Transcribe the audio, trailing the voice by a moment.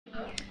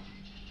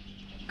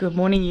Good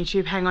morning,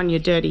 YouTube. Hang on, you're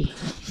dirty.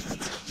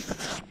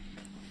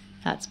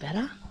 That's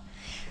better.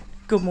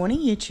 Good morning,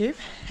 YouTube.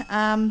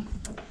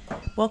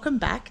 Welcome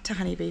back to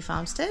Honeybee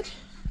Farmstead.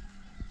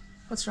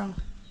 What's wrong?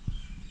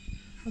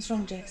 What's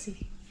wrong,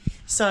 Jaxie?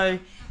 So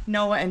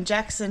Noah and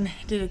Jackson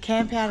did a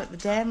camp out at the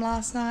dam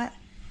last night,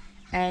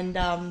 and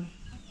don't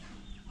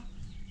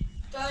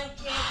camp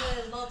where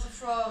there's lots of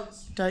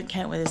frogs. Don't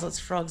camp where there's lots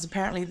of frogs.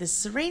 Apparently the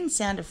serene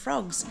sound of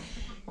frogs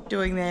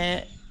doing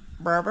their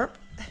burp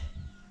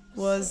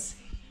was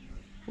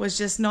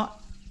just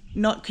not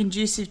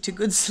conducive to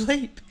good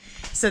sleep.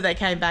 So they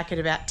came back at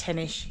about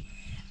 10ish.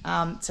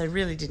 So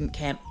really didn't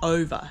camp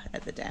over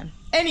at the dam.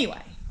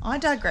 Anyway, I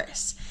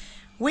digress.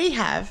 We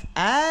have,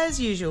 as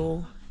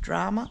usual,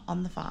 drama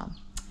on the farm.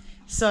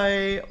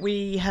 So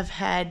we have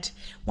had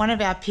one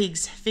of our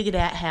pigs figured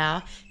out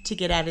how to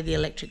get out of the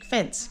electric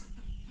fence.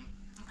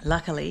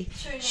 Luckily,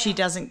 she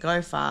doesn't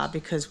go far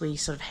because we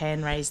sort of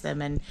hand raise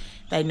them and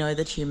they know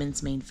that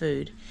humans mean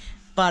food.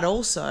 But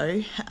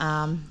also,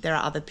 there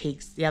are other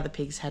pigs. The other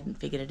pigs hadn't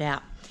figured it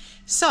out.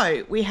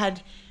 So we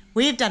have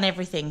done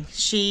everything.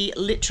 She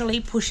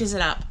literally pushes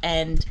it up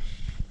and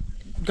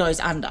goes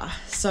under.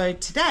 So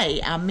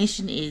today our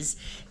mission is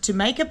to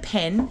make a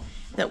pen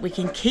that we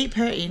can keep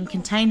her in,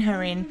 contain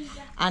her in,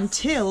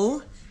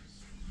 until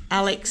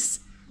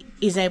Alex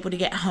is able to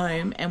get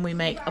home and we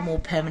make a more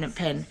permanent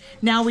pen.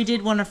 Now, we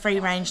did want to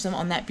free range them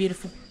on that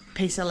beautiful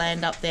piece of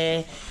land up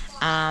there,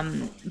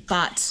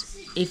 but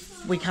if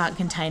we can't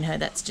contain her,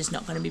 that's just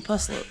not going to be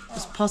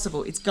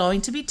possible. It's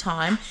going to be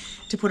time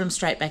to put them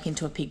straight back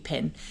into a pig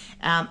pen,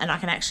 and I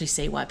can actually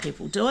see why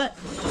people do it.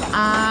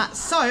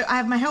 So I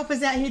have my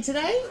helpers out here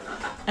today,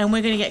 and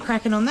we're going to get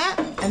cracking on that.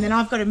 And then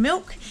I've got to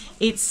milk.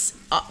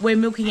 We're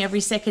milking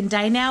every second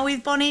day now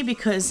with Bonnie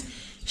because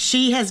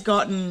she has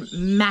gotten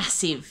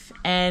massive,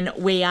 and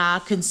we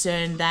are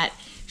concerned that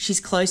she's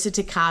closer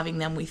to calving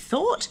than we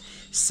thought.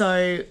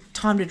 So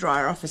time to dry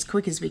her off as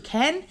quick as we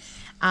can,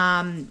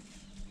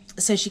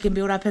 so she can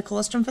build up her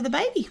colostrum for the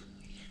baby.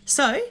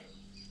 So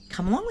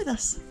come along with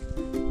us.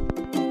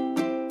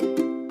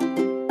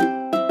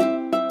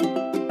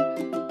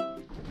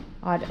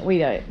 We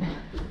don't.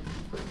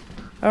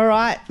 All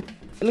right,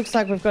 it looks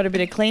like we've got a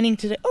bit of cleaning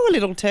to do. Oh,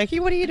 little turkey,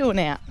 what are you doing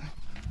out?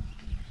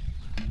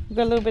 We've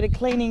got a little bit of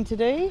cleaning to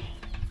do.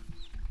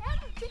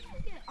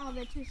 Oh,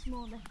 they're too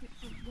small.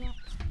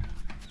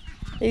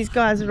 These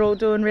guys are all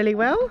doing really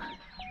well.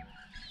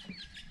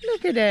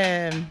 Look at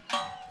them.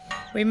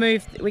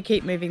 We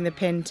keep moving the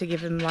pen to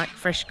give them like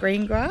fresh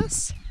green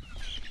grass.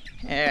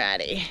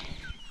 Alrighty.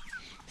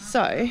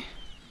 So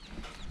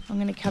I'm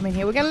going to come in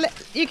here. We're going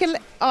to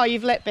oh,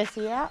 you've let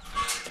Bessie out.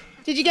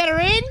 Did you get her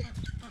in?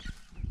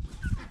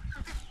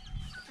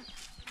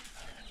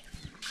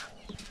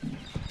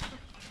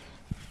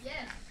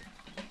 Yes.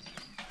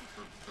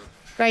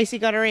 Gracie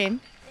got her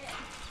in? Yeah.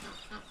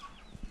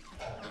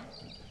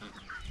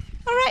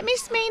 All right,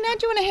 Miss Mina,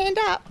 do you want a hand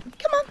up?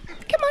 Come on,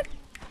 come on,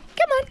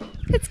 come on.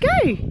 Let's go.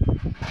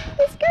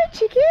 Let's go,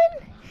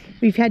 chicken.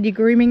 We've had your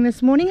grooming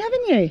this morning,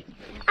 haven't you?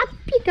 Up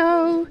you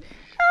go.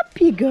 Up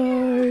you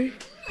go.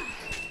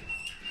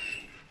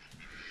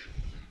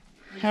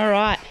 All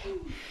right.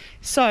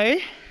 So,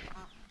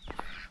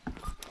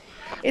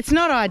 it's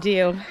not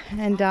ideal,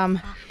 and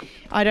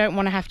I don't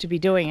want to have to be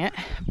doing it,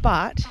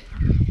 but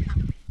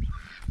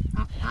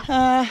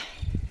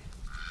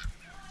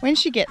when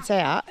she gets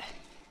out,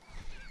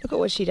 look at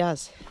what she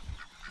does.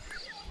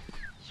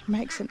 She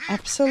makes an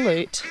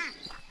absolute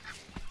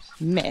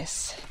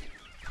mess.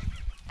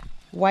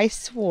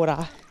 Wastes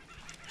water.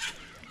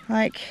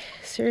 Like,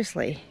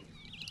 seriously.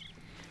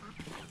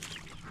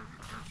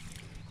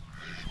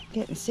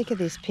 Getting sick of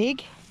this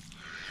pig.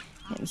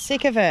 Getting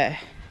sick of her.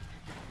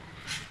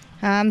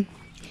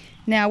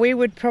 Now we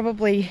would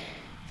probably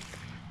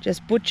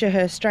just butcher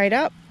her straight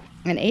up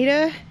and eat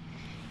her,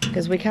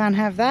 because we can't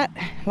have that.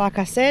 Like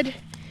I said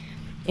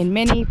in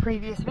many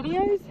previous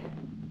videos,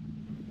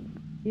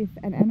 if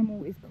an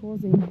animal is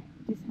causing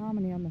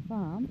disharmony on the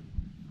farm,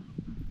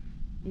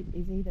 it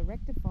is either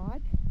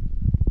rectified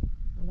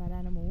or that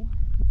animal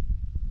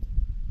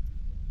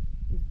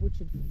is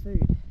butchered for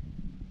food.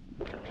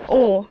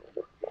 Or,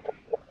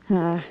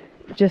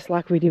 just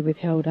like we did with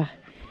Hilda,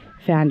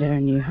 found her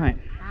a new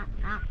home.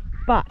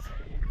 But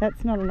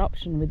that's not an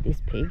option with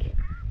this pig.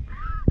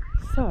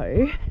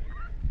 So,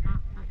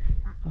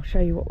 I'll show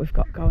you what we've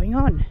got going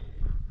on.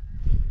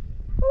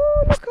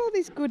 Oh, look at all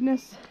this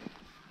goodness.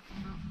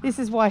 This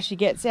is why she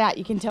gets out.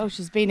 You can tell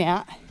she's been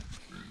out.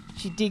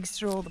 She digs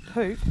through all the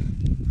poop.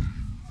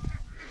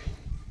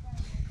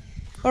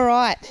 All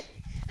right.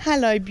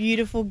 Hello,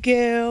 beautiful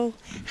girl.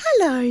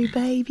 Hello,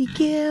 baby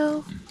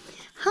girl.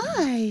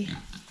 Hi.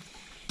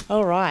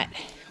 All right.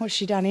 What's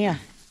she done here?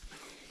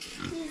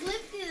 She's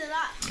lifted it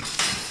up.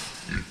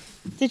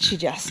 Did she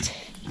just?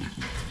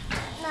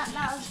 No,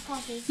 that was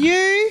Poppy.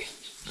 You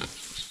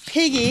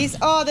piggies.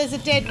 Oh, there's a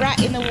dead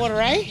rat in the water,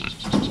 eh?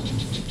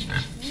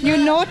 You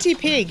naughty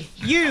pig.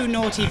 You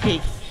naughty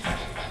pig.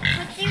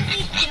 I think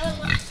we kill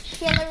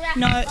a rat.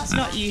 No, it's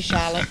not you,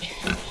 Charlotte.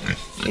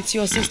 It's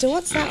your sister.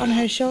 What's that on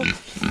her shoulder?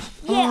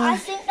 Yeah, I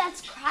think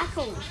that's crab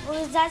Crackle,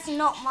 because that's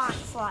not my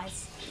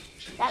slice.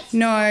 That's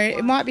No,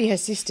 it might be her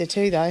sister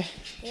too, though.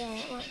 Yeah,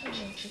 it might be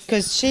my sister.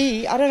 Because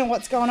I don't know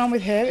what's going on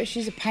with her, but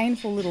she's a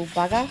painful little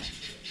bugger.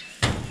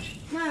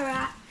 No,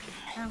 right.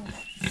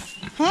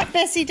 Hi,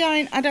 Bessie,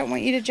 I don't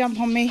want you to jump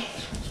on me.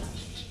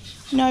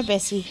 No,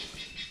 Bessie.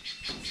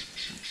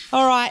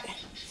 All right,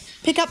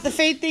 pick up the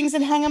feed things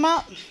and hang them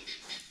up.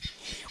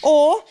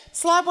 Or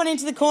slide one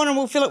into the corner and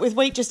we'll fill it with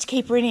wheat just to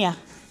keep her in here.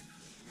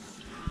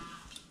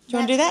 Do you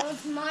want to do that? That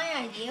was my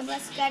idea,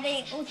 but getting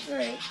it all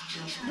through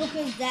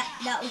because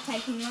that will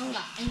take me longer.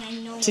 And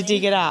then normally... To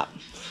dig it up.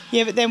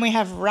 Yeah, but then we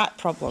have a rat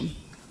problem.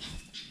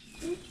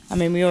 I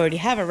mean, we already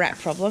have a rat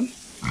problem.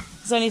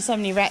 There's only so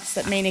many rats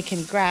that Mina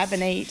can grab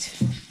and eat.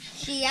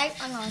 She ate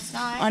one last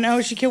night. I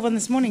know, she killed one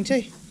this morning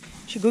too.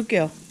 She's a good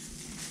girl.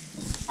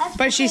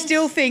 But she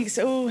still thinks,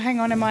 oh, hang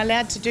on, am I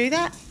allowed to do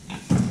that?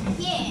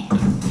 Yeah.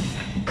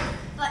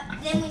 But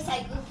then we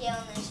say good girl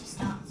and then she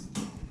starts.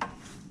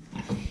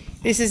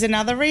 This is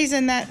another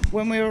reason that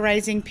when we were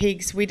raising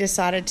pigs, we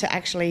decided to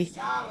actually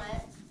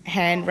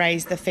hand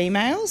raise the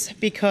females,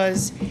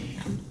 because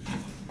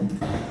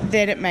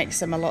then it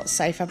makes them a lot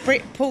safer.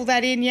 Britt, pull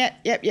that in.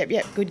 Yep,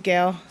 good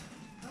girl.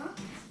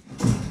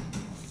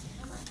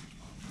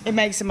 It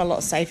makes them a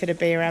lot safer to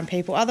be around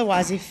people.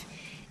 Otherwise, if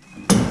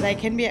they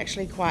can be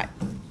actually quite,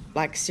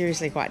 like,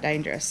 seriously quite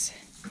dangerous.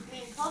 I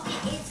mean, Poppy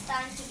is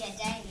starting to get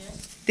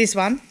dangerous. This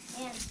one?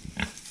 Yeah.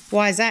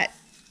 Why is that?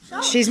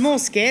 So, She's more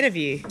scared of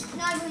you. No,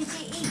 but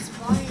she eats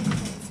bones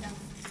and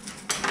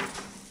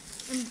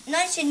stuff. No,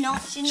 she's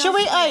not. She's not. Shall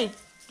we,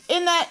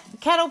 in that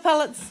cattle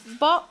pellets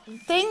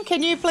thing,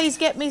 can you please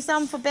get me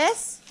some for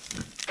Bess?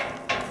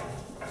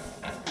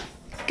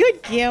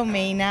 Good girl,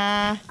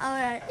 Mina.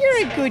 Alright.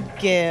 You're a good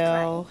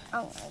girl.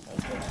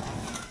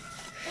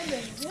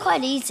 It's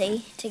quite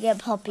easy to get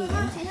Poppy in.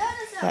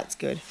 That's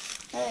good.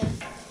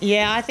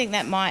 Yeah, I think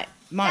that might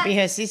be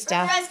her sister.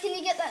 Guys, can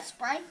you get that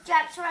spray?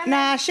 Jax, remember?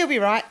 Nah, she'll be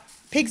right.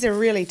 Pigs are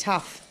really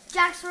tough.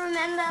 Jax,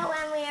 remember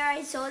when we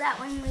already saw that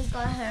when we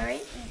got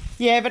hurry?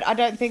 Yeah, but I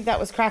don't think that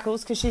was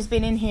Crackles because she's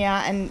been in here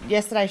and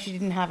yesterday she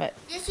didn't have it.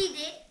 Yes, she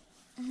did.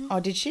 Oh,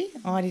 did she?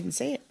 Oh, I didn't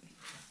see it.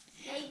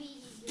 Maybe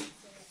you did.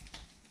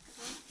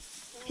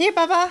 Here,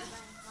 Bubba.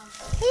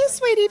 Here,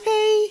 sweetie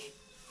pea.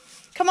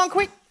 Come on,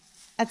 quick.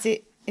 That's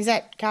it. Is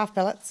that calf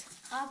pellets?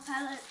 Our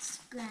pellets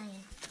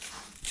green.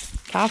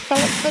 Calf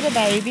pellets for the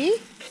baby.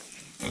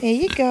 There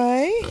you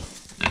go.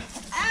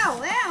 Ow,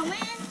 man.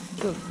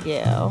 Good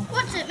girl.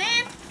 What's it,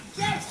 man?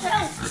 Jax,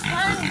 help.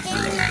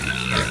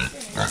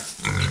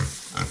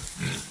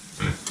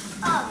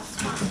 Oh,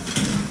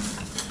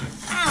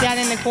 Down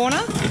in the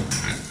corner.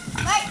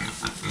 wait.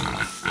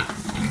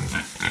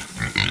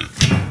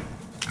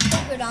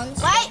 Good on.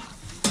 Wait.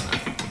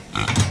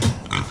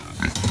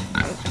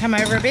 Come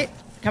over a bit.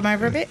 Come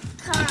over a bit.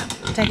 Come.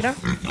 Take it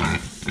off.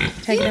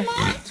 Take it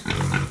off.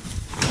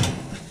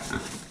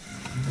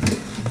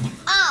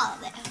 Oh,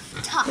 they're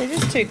tough. They're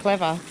just too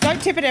clever.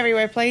 Don't tip it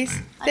everywhere, please.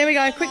 There we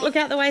go. Quick, look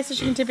out the way so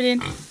she can tip it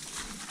in.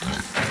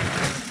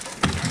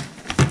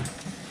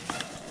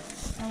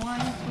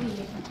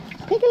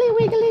 Piggly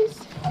wigglies.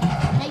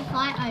 They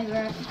fight over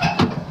it.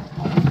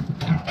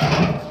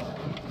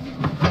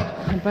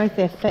 And both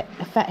their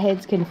fat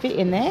heads can fit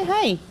in there.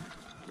 Hey.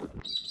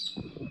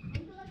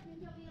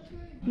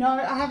 No,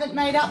 I haven't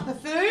made up the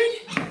food.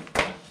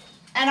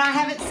 And I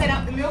haven't set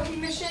up the milking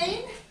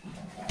machine.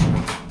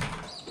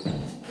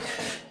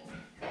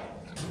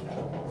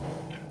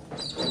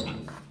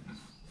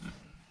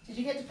 Did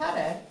you get to pat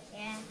her?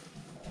 Yeah.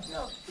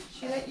 Look,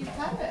 she let you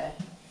pat her.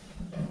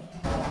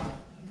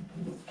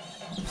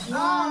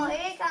 Oh,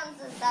 here comes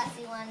the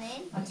sassy one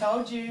in. I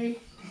told you.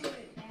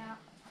 Yeah.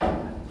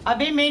 I've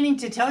been meaning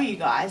to tell you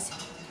guys,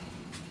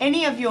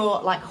 any of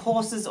your like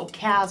horses or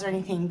cows or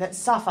anything that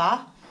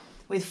suffer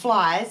with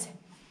flies,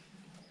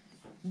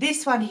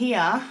 this one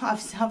here,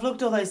 I've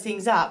looked all those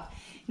things up.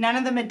 None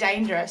of them are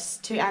dangerous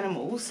to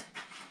animals.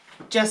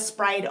 Just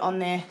sprayed on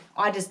there.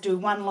 I just do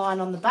one line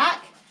on the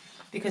back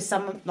because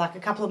a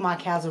couple of my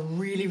cows are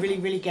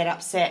really get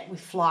upset with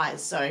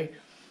flies. So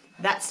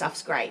that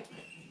stuff's great.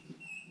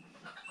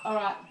 All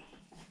right.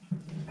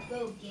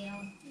 Good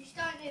girl. You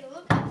starting to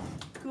look at it.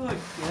 Good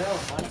girl,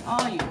 buddy.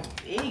 Oh, you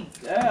big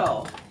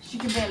girl. She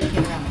can barely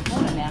get around the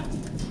corner now.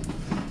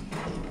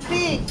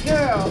 Big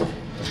girl.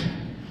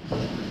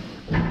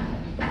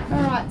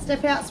 All right,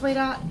 step out,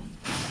 sweetheart.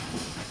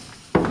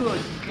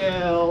 Good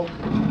girl.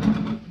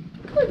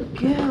 Good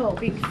girl,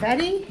 big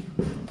fatty.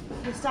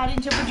 You're starting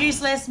to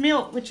produce less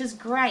milk, which is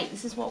great.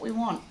 This is what we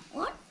want.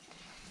 What?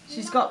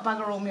 She's got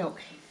bugger all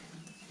milk.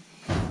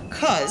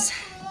 Because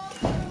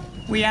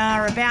we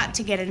are about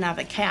to get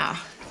another cow.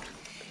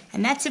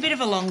 And that's a bit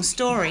of a long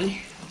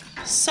story.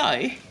 So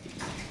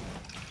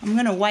I'm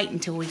going to wait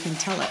until we can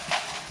tell it.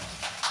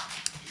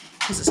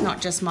 Because it's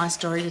not just my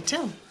story to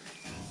tell.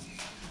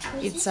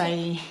 It's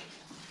a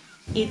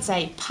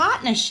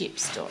partnership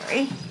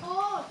story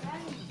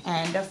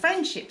and a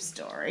friendship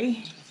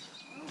story.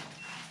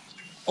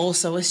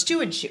 Also a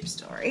stewardship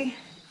story.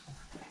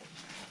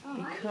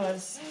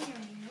 Because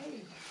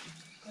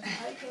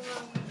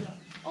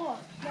Oh,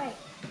 wait.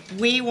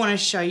 We want to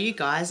show you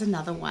guys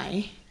another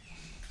way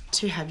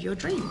to have your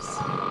dreams.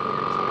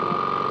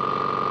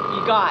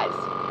 You guys,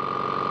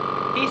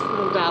 this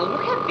little darling,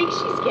 look how big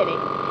she's getting.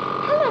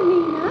 Hello,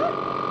 Nina.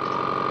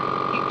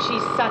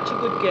 She's such a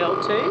good girl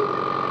too.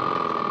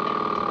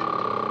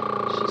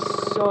 She's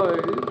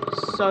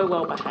so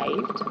well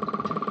behaved.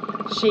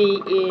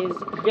 She is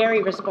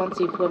very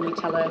responsive when we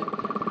tell her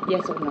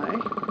yes or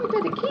no. Oh,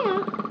 that a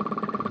cow.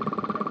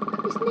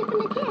 You're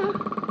sniffing a cow.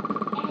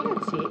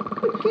 That's it.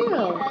 Good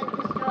girl.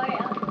 The story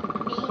of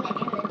Mina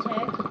and the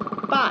turkey.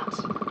 But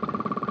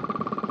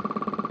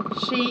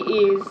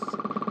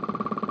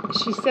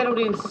she's settled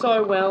in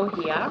so well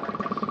here.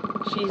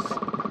 She's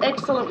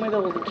excellent with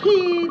all the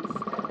kids.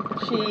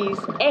 She's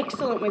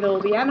excellent with all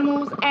the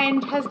animals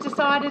and has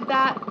decided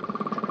that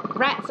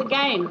rats are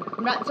game.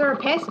 Rats are a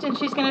pest and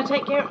she's going to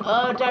take care of...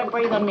 Oh, don't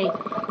breathe on me.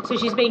 So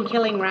she's been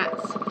killing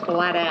rats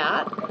flat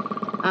out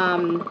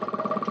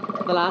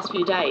the last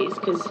few days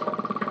because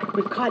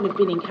we've kind of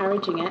been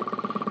encouraging it.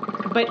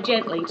 But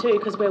gently too,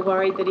 because we're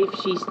worried that if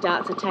she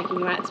starts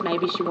attacking rats,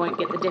 maybe she won't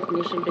get the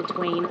definition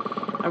between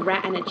a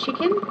rat and a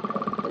chicken.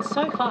 But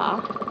so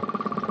far,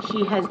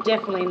 she has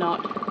definitely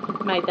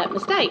not made that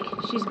mistake.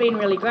 She's been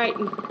really great,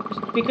 and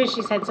because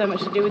she's had so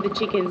much to do with the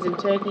chickens and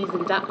turkeys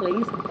and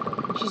ducklings,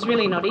 she's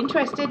really not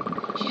interested.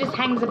 She just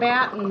hangs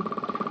about, and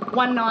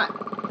one night,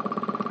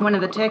 one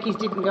of the turkeys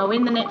didn't go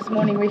in. The next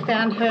morning, we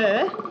found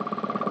her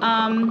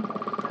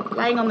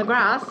laying on the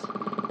grass,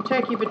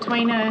 turkey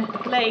between her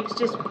legs,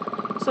 just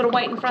sort of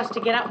waiting for us to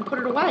get up and put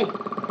it away.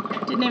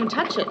 Didn't even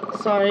touch it,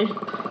 so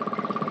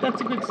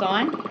that's a good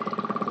sign.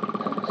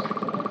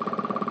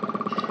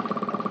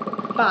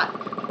 But,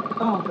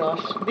 oh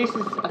gosh, this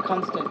is a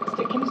constant.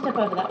 Can you step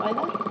over that way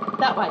though?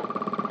 That way.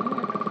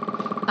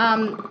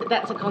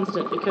 That's a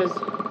constant because,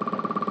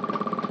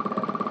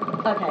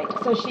 okay,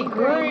 so she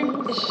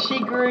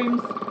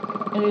grooms,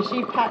 and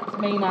she pats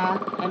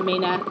Mina, and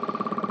Mina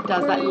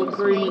does that little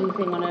grooming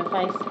thing on her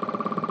face.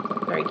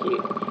 Very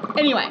cute.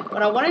 Anyway,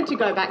 what I wanted to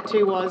go back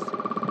to was,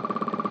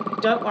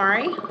 don't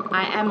worry,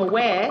 I am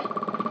aware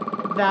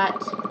that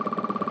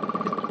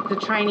the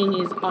training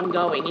is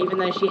ongoing, even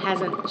though she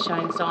hasn't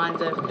shown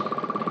signs of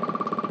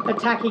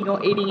attacking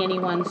or eating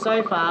anyone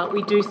so far.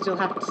 We do still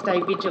have to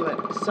stay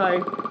vigilant.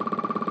 So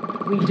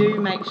we do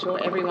make sure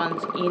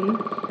everyone's in.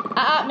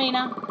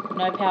 Mina,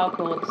 no power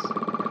cords.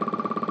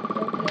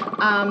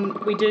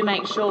 We do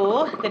make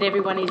sure that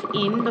everyone is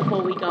in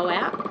before we go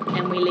out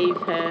and we leave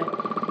her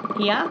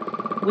here.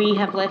 We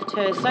have left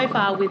her so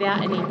far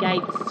without any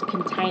gates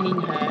containing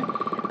her,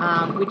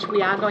 which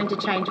we are going to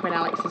change when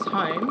Alex is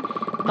home.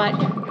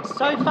 But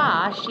so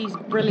far, she's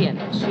brilliant.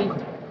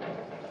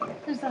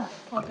 Who's that?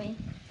 Poppy.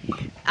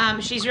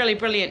 She's really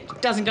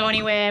brilliant. Doesn't go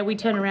anywhere. We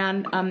turn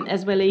around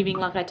as we're leaving,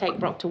 like I take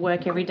Brock to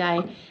work every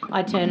day.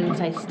 I turn and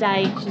say,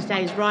 stay. She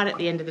stays right at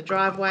the end of the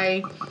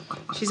driveway.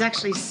 She's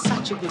actually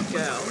such a good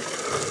girl.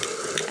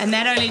 And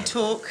that only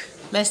took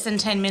less than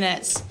 10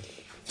 minutes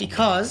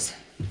because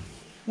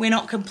we're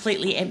not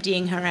completely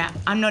emptying her out.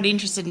 I'm not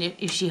interested in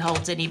if she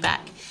holds any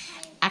back.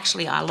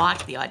 Actually, I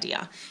like the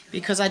idea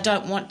because I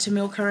don't want to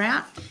milk her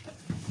out.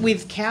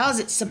 With cows,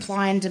 it's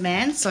supply and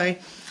demand. So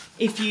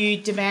if you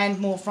demand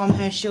more from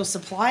her, she'll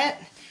supply it.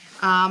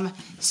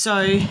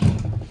 So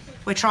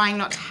we're trying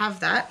not to have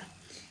that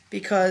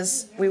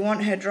because we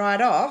want her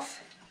dried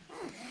off.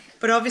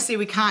 But obviously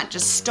we can't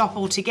just stop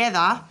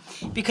altogether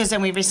because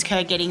then we risk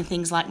her getting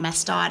things like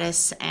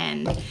mastitis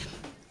and,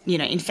 you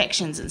know,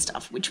 infections and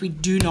stuff, which we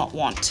do not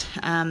want.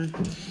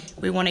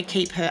 We want to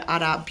keep her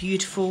udder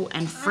beautiful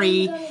and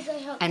free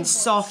and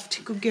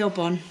soft. Good girl,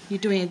 Bon. You're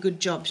doing a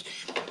good job.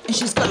 And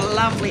she's got a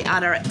lovely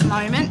udder at the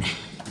moment.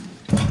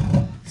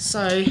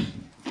 So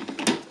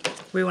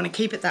we want to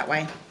keep it that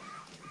way.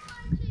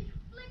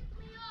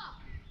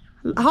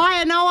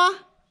 Hiya, Noah.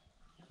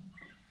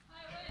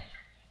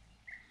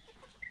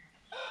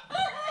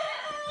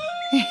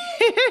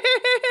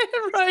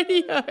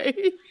 Radio.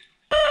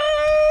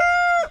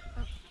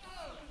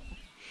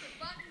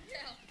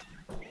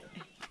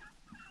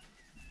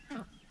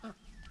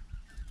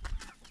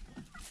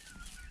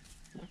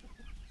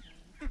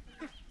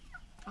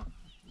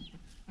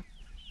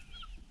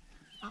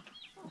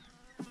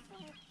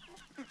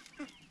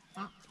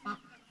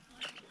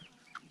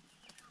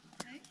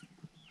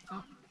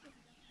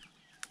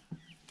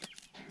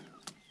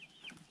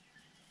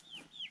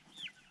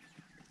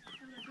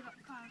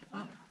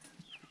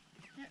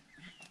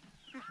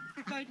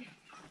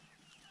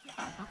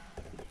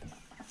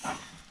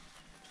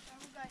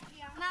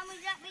 Mum,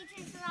 would that be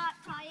too start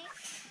tying?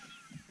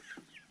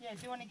 Yeah, do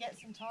you want to get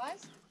some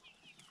ties?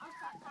 I'll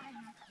start tying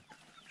her.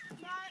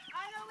 No,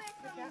 I know where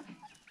some...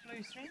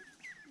 Blue string?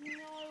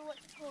 No, what's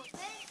it called?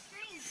 They're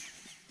strings.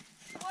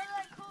 What are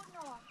they called,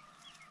 Noah?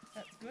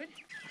 That's good.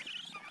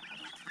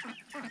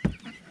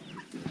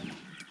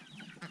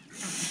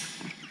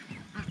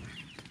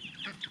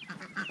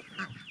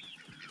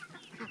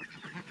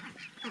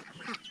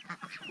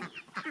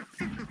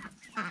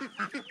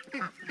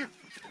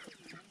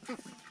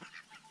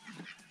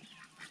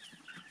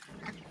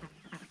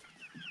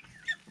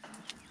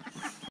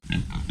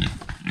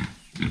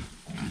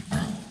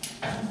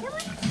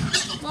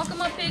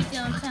 more pigs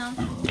downtown.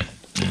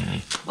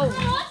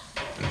 Oh.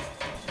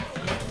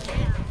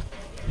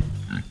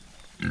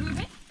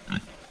 Ruby?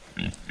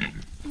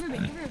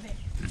 Ruby.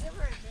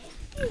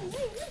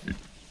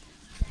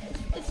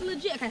 It's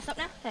legit. Okay, stop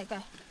now. Okay, go.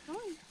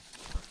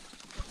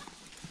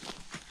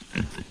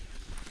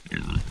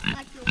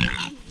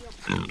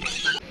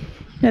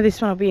 Now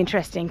this one will be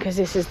interesting because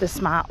this is the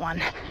smart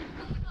one.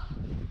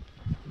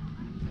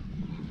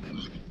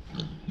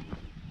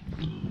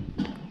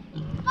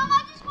 Mum,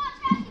 I just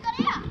watched how she got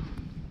out.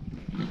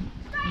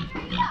 Straight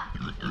through here.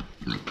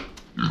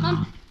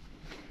 Mum.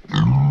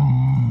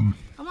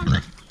 Come on. I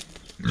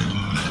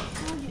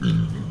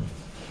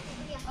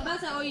was about to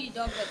say, oh, you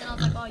dog, but then I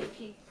was like, oh, you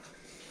pig.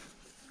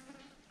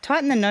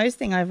 Tighten the nose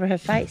thing over her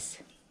face.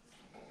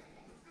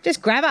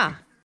 Just grab her.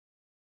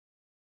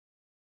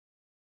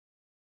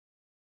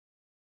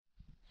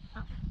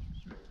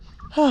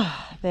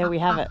 There we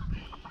have it.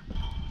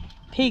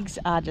 Pigs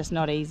are just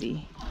not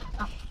easy.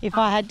 If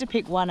I had to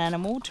pick one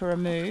animal to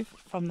remove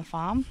from the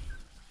farm,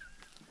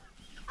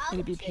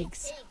 it'd be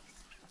pigs.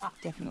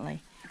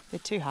 Definitely. They're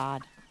too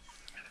hard.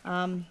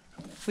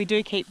 We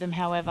do keep them,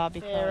 however,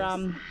 because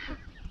they're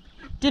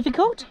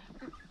difficult,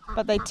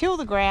 but they till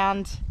the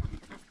ground.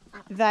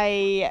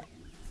 They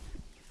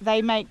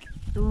make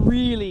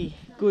really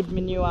good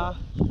manure.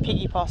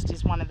 Piggy post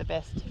is one of the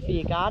best for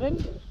your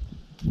garden,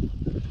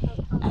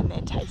 and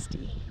they're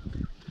tasty.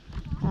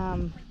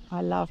 I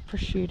love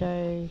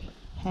prosciutto,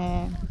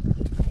 ham,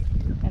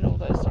 and all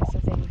those sorts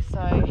of things.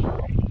 So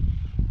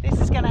this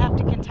is going to have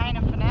to contain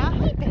them for now.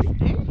 Hey, Beth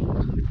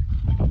do.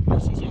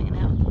 Bessie's hanging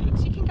out with the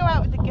pigs. You can go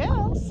out with the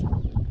girls.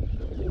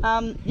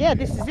 Yeah,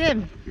 this is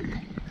them.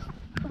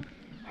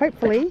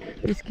 Hopefully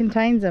this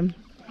contains them.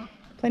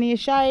 Plenty of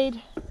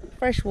shade,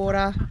 fresh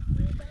water.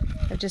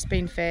 They've just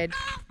been fed.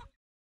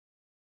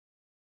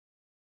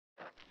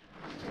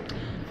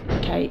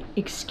 Okay,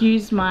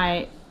 excuse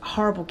my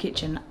horrible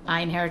kitchen. I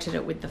inherited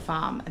it with the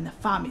farm, and the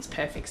farm is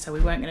perfect, so we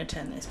weren't going to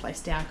turn this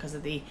place down because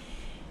of the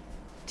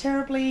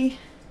terribly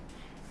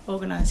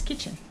organised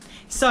kitchen.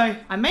 So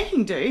I'm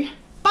making do,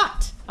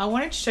 but I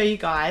wanted to show you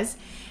guys,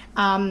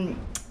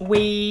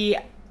 we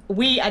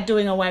are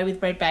doing away with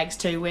bread bags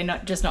too. We're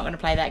not going to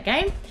play that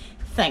game.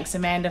 Thanks,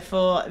 Amanda,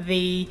 for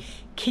the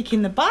kick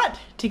in the butt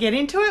to get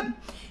into it.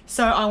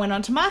 So I went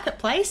on to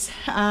Marketplace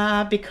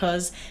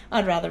because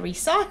I'd rather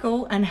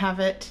recycle and have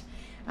it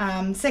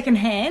second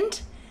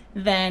hand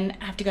than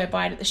have to go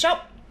buy it at the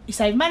shop. You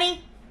save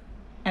money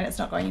and it's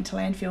not going into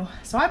landfill.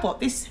 So I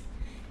bought this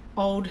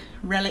old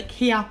relic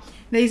here.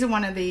 These are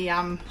one of the,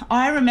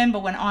 I remember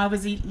when I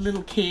was a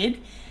little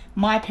kid,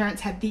 my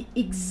parents had the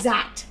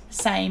exact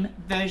same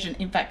version.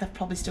 In fact, they've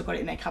probably still got it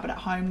in their cupboard at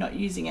home, not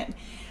using it.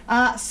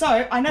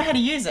 So I know how to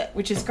use it,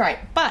 which is great.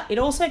 But it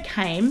also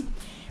came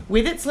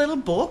with its little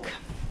book.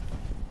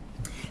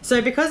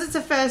 So because it's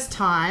the first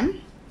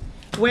time,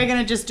 we're going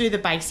to just do the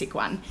basic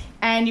one.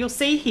 And you'll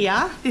see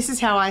here, this is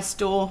how I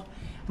store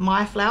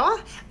my flour.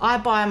 I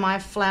buy my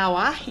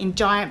flour in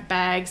giant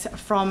bags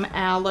from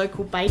our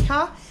local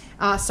baker.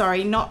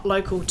 Sorry, not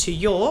local to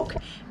York,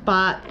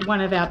 but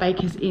one of our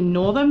bakers in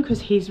Northam,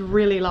 because he's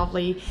really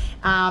lovely.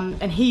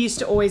 And he used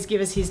to always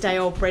give us his day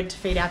old bread to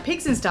feed our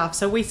pigs and stuff.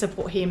 So we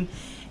support him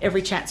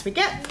every chance we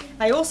get.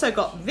 I also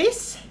got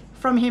this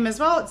from him as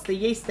well. It's the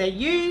yeast they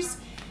use.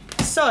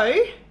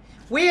 So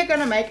we are going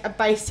to make a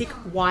basic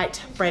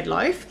white bread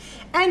loaf.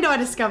 And I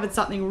discovered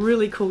something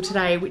really cool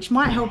today, which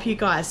might help you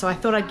guys. So I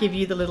thought I'd give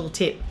you the little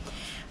tip.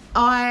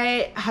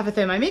 I have a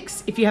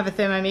Thermomix. If you have a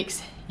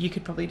Thermomix, you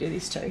could probably do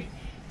this too.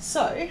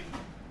 So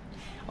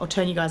I'll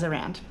turn you guys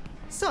around.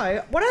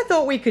 So what I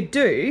thought we could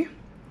do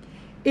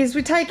is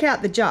we take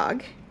out the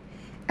jug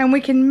and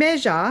we can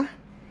measure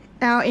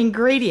our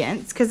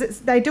ingredients,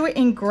 because they do it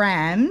in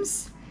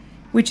grams,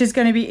 which is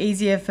going to be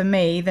easier for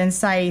me than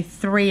say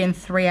 3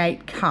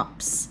 3/8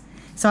 cups.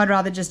 So I'd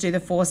rather just do the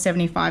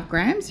 475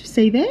 grams,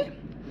 see there?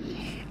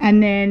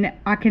 And then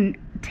I can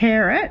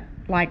tear it,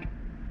 like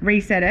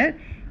reset it,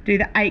 do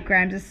the 8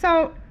 grams of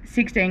salt,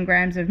 16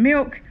 grams of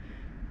milk,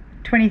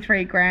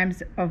 23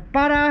 grams of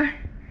butter,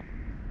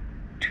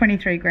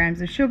 23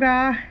 grams of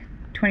sugar,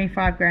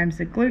 25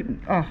 grams of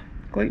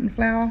gluten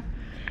flour,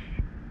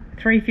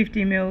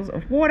 350 mils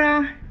of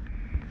water,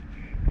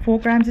 4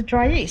 grams of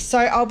dry yeast. So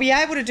I'll be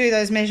able to do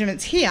those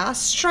measurements here,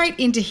 straight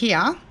into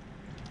here,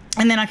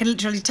 and then I can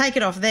literally take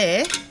it off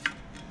there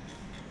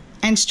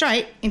and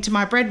straight into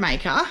my bread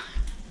maker.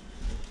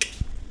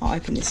 I'll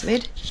open this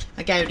lid.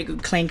 I gave it a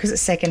good clean because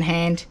it's second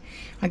hand.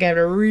 I gave it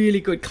a really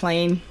good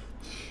clean.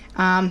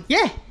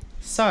 Yeah,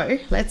 so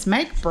let's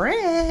make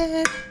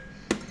bread.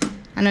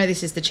 I know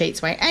this is the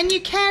cheats way, and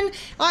you can,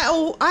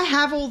 I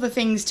have all the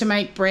things to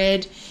make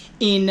bread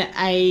in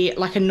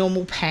like a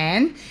normal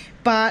pan,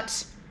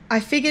 but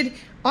I figured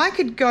I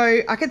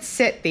could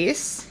set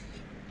this,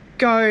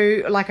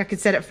 I could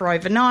set it for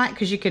overnight,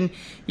 because you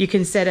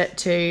can set it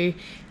to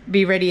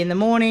be ready in the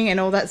morning and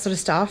all that sort of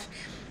stuff.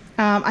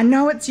 I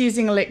know it's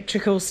using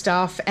electrical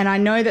stuff, and I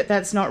know that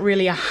that's not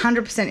really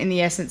 100% in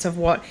the essence of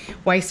what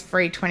Waste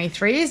Free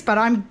 23 is, but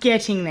I'm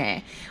getting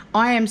there.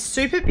 I am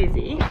super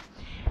busy.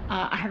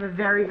 I have a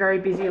very, very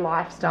busy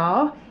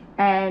lifestyle,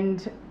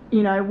 and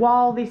you know,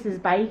 while this is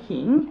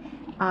baking,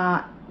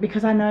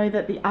 because I know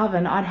that the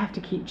oven, I'd have to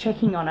keep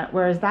checking on it,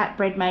 whereas that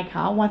bread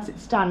maker, once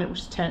it's done, it will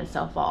just turn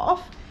itself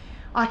off.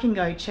 I can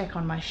go check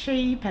on my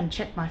sheep and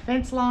check my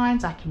fence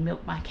lines, I can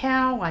milk my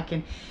cow, I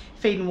can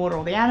feed and water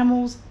all the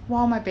animals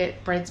while my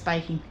bread's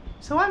baking.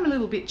 So I'm a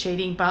little bit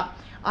cheating, but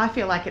I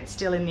feel like it's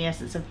still in the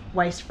essence of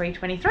waste-free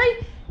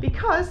 23,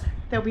 because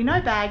there'll be no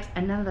bags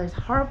and none of those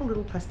horrible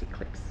little plastic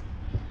clips.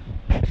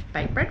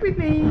 Bake bread with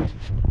me.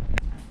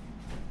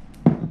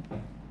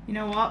 You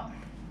know what?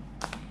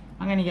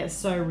 I'm gonna get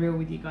so real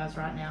with you guys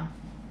right now.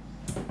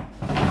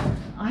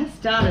 I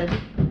started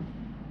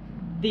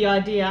the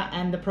idea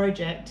and the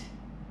project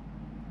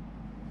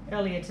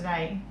earlier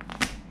today.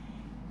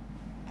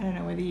 I don't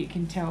know whether you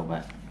can tell,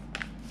 but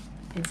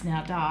it's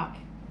now dark.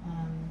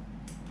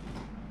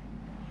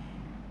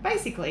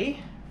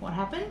 Basically, what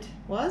happened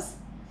was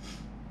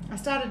I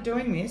started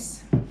doing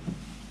this,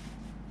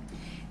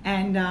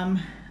 and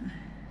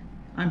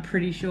I'm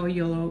pretty sure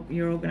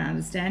you're all gonna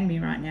understand me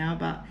right now,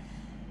 but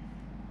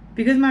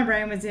because my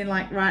brain was in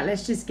like, right,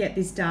 let's just get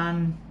this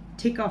done,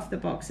 tick off the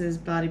boxes,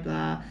 blah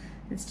blah,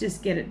 let's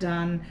just get it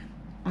done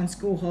on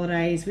school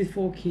holidays with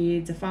 4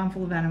 kids, a farm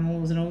full of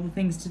animals and all the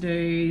things to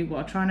do,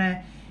 while trying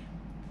to,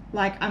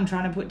 like, I'm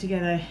trying to put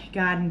together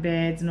garden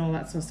beds and all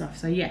that sort of stuff.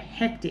 So yeah,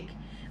 hectic.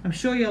 I'm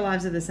sure your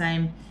lives are the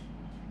same.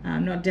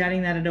 I'm not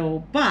doubting that at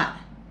all, but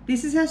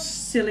this is how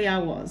silly I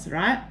was,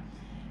 right?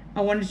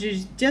 I wanted to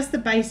do just the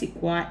basic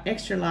white,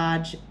 extra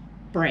large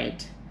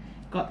bread.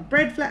 Got the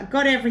bread flour,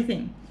 got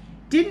everything.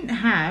 Didn't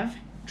have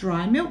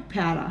dry milk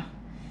powder.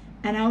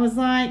 And I was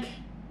like,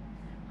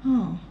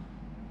 oh,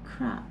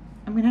 crap.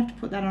 I'm gonna have to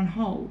put that on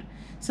hold.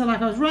 So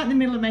like, I was right in the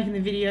middle of making the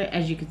video,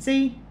 as you could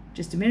see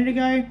just a minute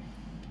ago.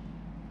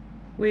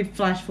 We've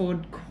flash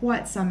forward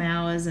quite some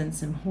hours and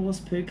some horse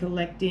poo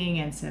collecting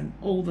and some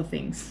all the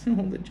things,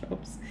 all the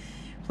jobs.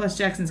 Plus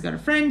Jackson's got a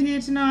friend here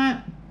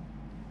tonight.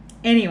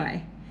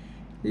 Anyway,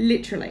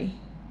 literally,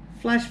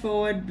 flash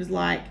forward was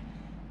like,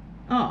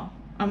 oh,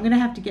 I'm gonna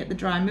have to get the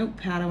dry milk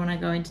powder when I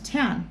go into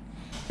town.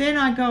 Then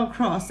I go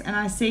across and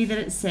I see that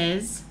it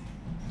says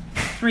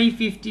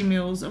 350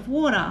 mils of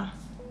water.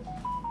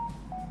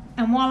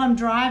 And while I'm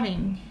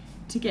driving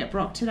to get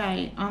Brock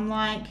today, I'm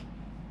like,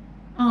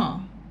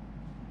 oh,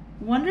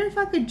 wonder if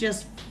I could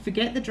just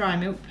forget the dry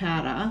milk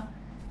powder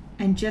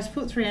and just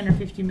put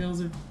 350 mils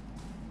of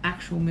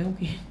actual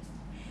milk in,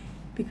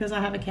 because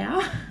I have a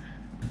cow.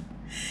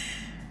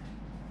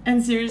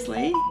 And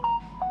seriously,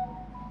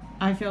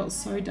 I felt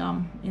so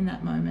dumb in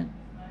that moment.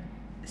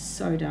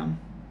 So dumb.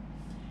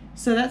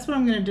 So that's what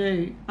I'm gonna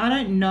do. I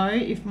don't know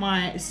if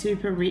my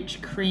super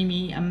rich,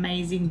 creamy,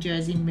 amazing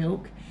Jersey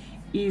milk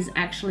is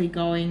actually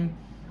going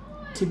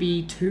to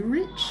be too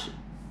rich,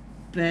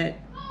 but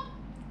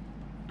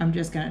I'm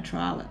just going to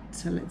trial it,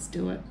 so let's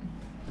do it.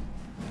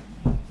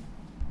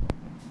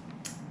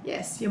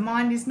 Yes, your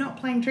mind is not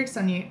playing tricks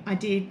on you. I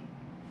did.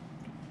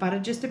 Butter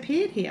just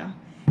appeared here.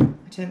 I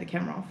turned the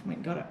camera off and went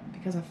and got it,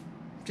 because I've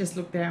just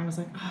looked there and was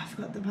like, oh, I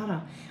forgot the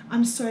butter.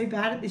 I'm so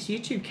bad at this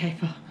YouTube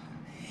caper.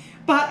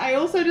 But I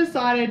also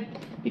decided,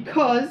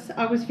 because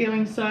I was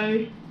feeling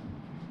so,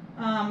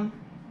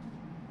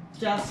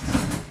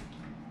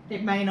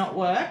 it may not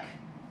work,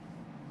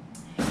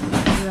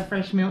 the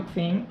fresh milk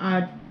thing,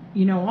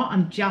 you know what,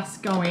 I'm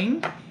just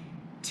going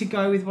to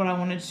go with what I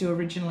wanted to do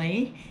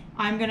originally.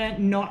 I'm gonna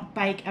not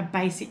bake a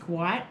basic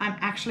white. I'm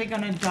actually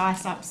gonna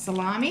dice up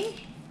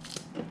salami,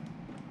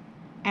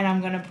 and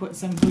I'm gonna put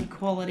some good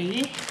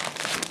quality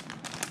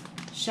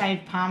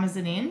shaved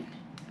parmesan in,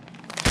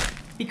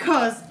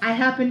 because I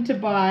happened to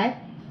buy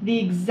the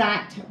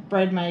exact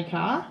bread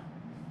maker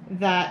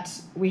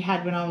that we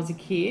had when I was a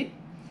kid,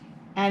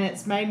 and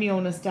it's made me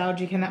all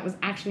nostalgic, and that was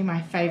actually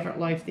my favorite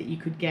loaf that you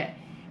could get,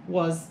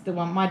 was the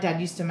one my dad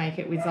used to make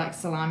it with, like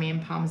salami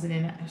and parmesan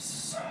in it. It was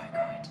so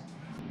good.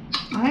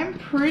 I'm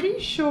pretty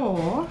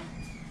sure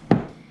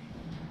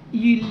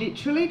you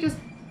literally just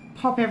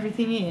pop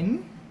everything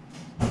in,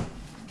 I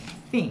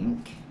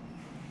think.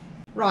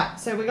 Right,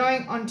 so we're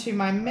going on to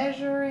my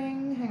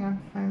measuring. Hang on,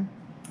 I'm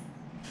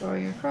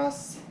going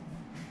across.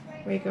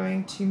 We're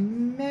going to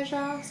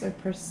measure, so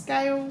press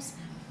scales.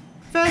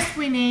 First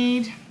we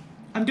need,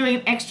 I'm doing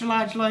an extra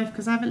large loaf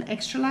because I have an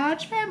extra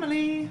large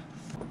family.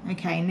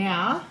 Okay,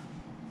 now,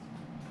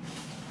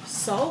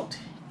 salt,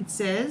 it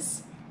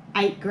says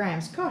 8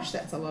 grams. Gosh,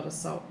 that's a lot of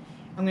salt.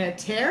 I'm going to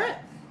tear it.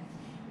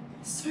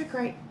 So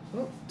great.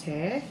 Oh,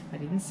 tear. I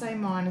didn't say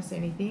minus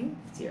anything.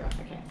 0,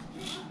 okay.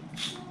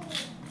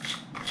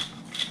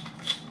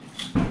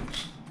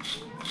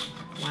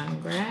 One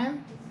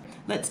gram.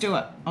 Let's do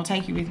it. I'll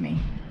take you with me.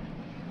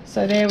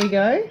 So there we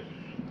go.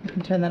 I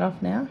can turn that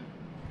off now.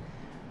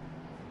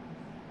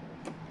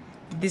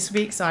 This will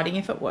be exciting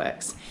if it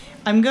works.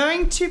 I'm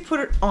going to put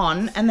it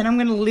on and then I'm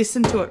going to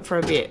listen to it for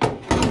a bit.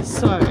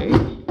 So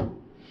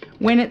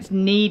when it's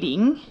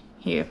kneading,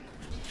 here,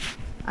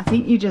 I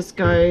think you just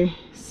go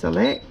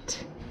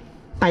select,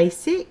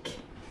 basic,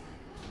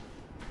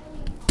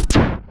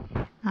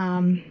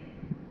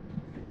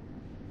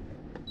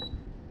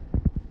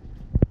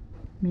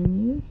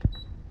 Menu,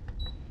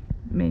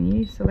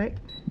 select.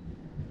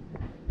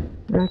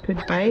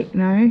 Rapid bake,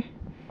 no.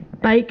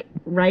 Bake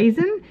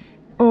raisin.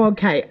 Oh,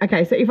 okay,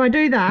 so if I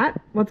do that,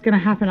 what's going to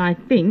happen, I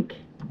think,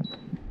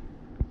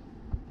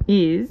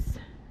 is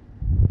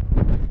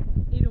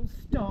it'll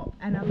stop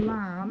an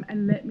alarm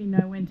and let me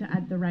know when to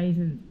add the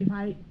raisins.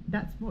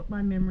 That's what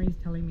my memory is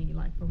telling me,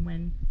 like from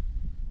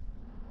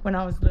when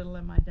I was little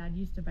and my dad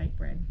used to bake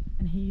bread,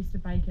 and he used to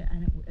bake it,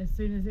 and as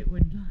soon as it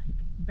would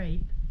like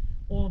beep,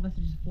 all of us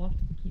would just flock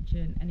to the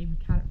kitchen, and he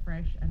would cut it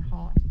fresh and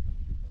hot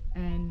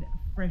and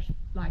fresh,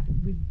 like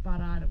with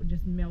butter, and it would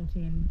just melt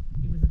in.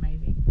 It was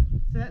amazing.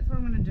 So that's what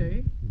I'm going to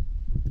do.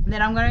 And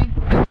then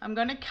I'm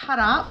going to cut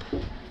up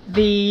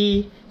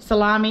the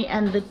salami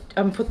and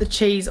put the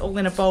cheese all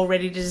in a bowl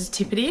ready to just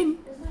tip it in.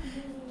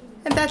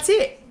 And that's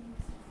it.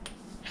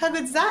 How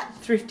good's that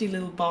thrifty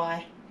little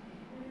buy?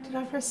 Did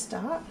I press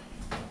start?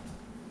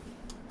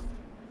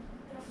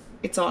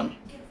 It's on.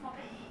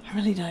 I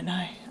really don't know.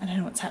 I don't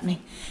know what's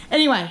happening.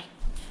 Anyway,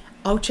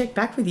 I'll check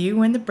back with you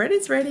when the bread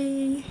is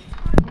ready.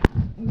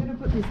 I'm going to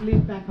put this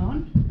lid back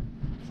on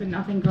so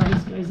nothing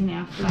gross goes in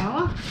our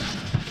flour.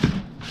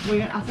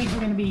 I think we're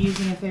going to be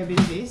using a fair bit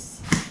of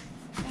this.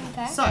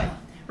 Okay. So,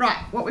 right,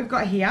 what we've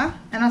got here,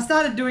 and I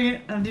started doing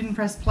it and I didn't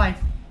press play.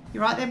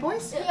 You right there,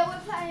 boys? Yeah,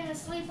 we're playing a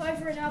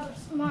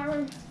sleepover in my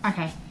room.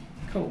 Okay,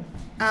 cool.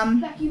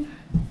 Vacuum.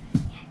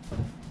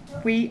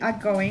 We are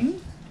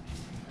going,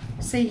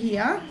 see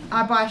here,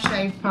 I buy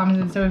shaved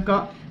parmesan, so we've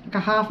got like a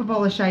half a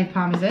bowl of shaved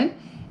parmesan,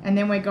 and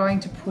then we're going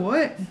to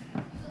put...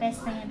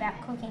 Best thing about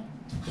cooking.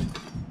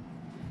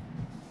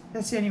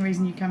 That's the only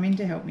reason you come in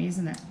to help me,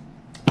 isn't it?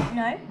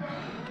 No.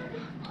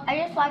 I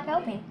just like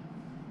helping.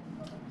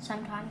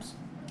 Sometimes.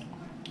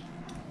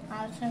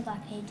 I also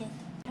like eating.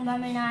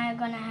 Mum and I are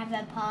going to have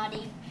a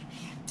party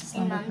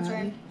in Mum's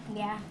room.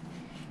 Yeah.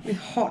 With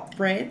hot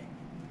bread.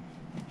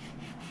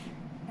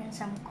 And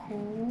some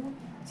cool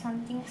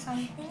something.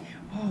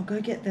 Oh, go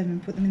get them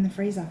and put them in the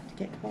freezer to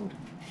get cold.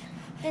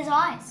 There's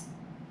ice.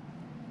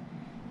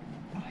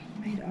 Oh,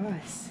 you made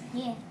ice.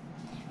 Yeah.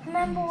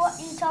 Remember what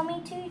you told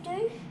me to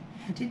do?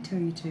 I did tell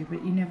you to,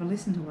 but you never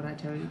listen to what I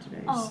tell you to do.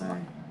 Oh. So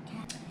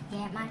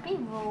Yeah, it might be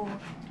raw.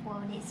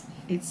 What it is.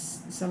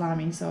 it's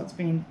salami, so it's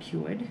been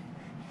cured.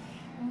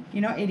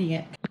 You're not eating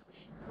it.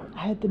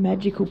 I heard the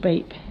magical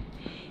beep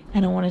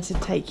and I wanted to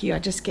take you. I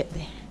just get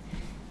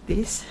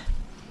this.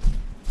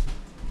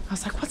 I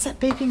was like, what's that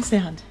beeping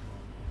sound?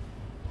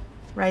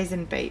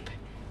 Raisin beep.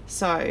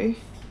 So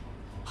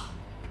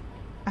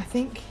I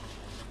think,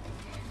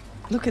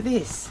 look at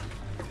this.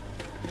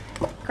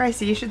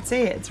 Gracie, you should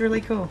see it. It's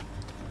really cool.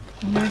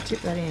 I'm going to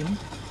tip that in.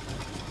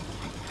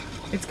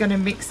 It's going to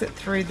mix it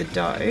through the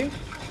dough.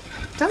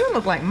 Doesn't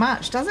look like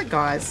much, does it,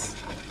 guys?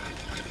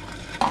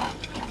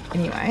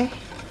 Anyway,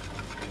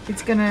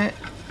 it's going to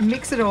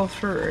mix it all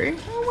through.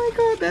 Oh my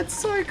god, that's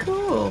so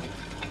cool.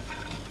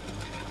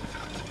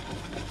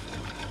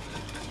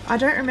 I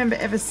don't remember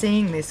ever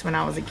seeing this when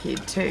I was a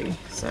kid too,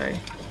 so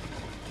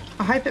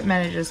I hope it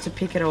manages to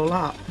pick it all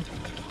up.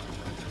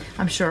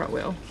 I'm sure it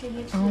will.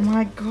 Oh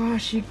my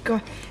gosh, you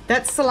got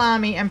that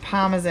salami and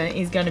parmesan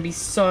is going to be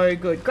so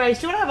good.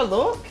 Grace, do you want to have a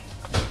look?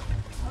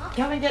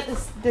 Come and get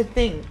the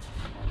thing.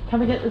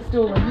 Come and get the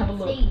stool and have a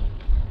look.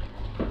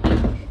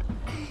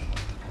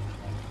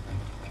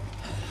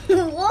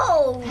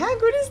 Whoa! How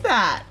good is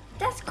that?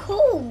 That's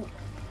cool.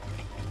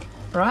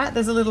 Right,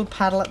 there's a little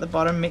paddle at the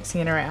bottom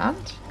mixing it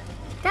around.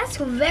 That's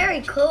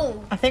very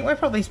cool. I think we're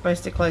probably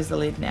supposed to close the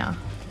lid now.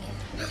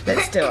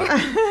 Let's do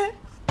it.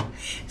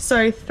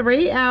 So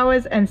 3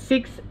 hours and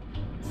 6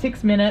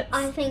 minutes.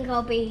 I think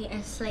I'll be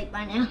asleep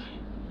by now.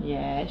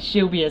 Yeah,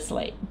 she'll be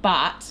asleep,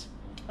 but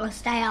I'll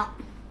stay up.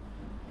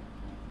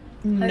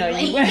 no,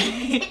 you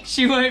won't.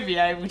 She won't be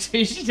able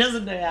to. She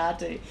doesn't know how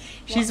to.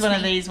 She's one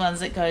of these ones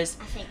that goes,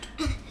 I think.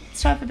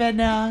 it's time for bed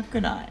now,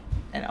 good night,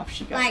 and off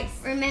she goes. Like,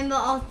 remember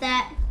of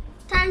that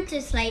time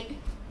to sleep.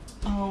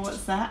 Oh,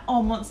 what's that?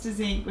 Oh, Monsters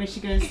Inc., where she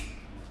goes,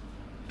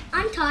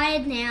 I'm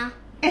tired now.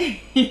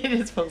 It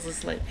just falls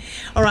asleep.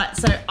 Alright,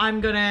 so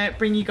I'm going to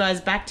bring you guys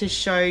back to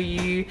show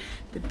you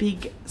the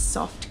big,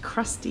 soft,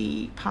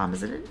 crusty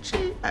parmesan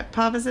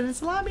and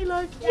salami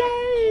loaf.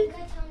 Yay!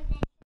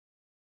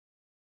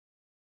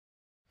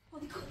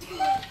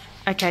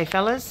 Okay,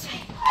 fellas.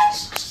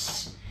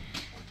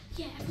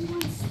 Yeah,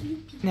 everyone's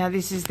sleeping. Now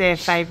this is their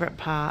favourite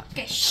part.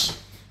 Okay, shh.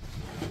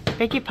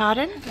 Beg your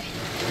pardon? Okay.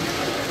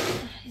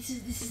 This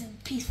is a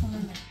peaceful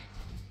moment.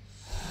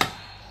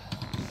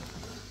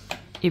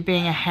 You're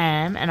being a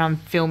ham and I'm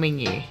filming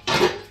you.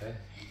 Okay.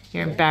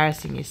 You're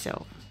embarrassing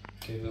yourself.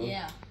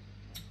 Yeah.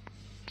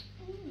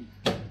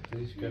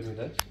 Please grab me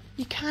that.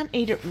 You can't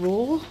eat it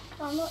raw.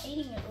 I'm not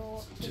eating it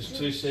all. Just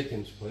 2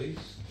 seconds, please.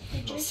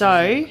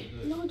 So,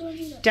 No, don't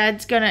eat it.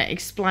 Dad's going to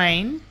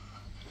explain.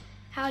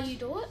 How you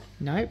do it?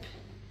 Nope.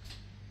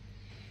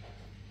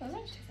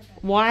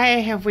 Why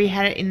have we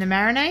had it in the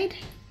marinade?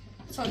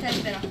 So it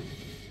tastes better.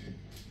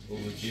 All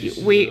the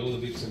juices, We- all the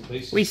bits and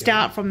pieces. We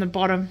start from the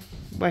bottom,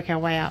 work our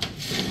way up.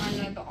 I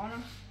know, but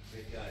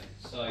Okay,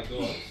 so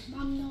guys,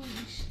 Mum knows.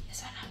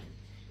 Yes, I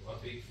know.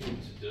 a big thing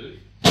to do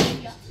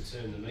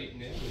turn the meat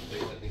now. We've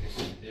been letting it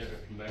sit there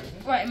and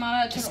marinate. Wait, am I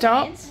allowed to turn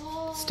Stop. my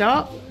hands?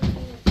 Stop.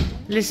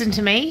 Listen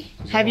to me.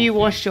 Have you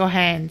washed your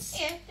hands?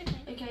 Yeah.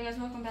 Okay, guys,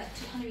 welcome back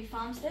to Honeybee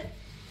Farmstead.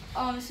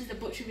 This is the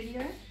butcher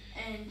video,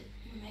 and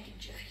we're making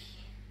jerky.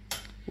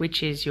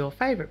 Which is your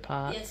favourite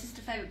part? Yes, this is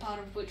the favourite part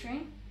of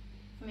butchering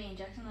for me and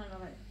Jackson. I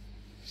love it.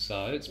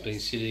 So it's been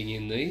sitting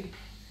in the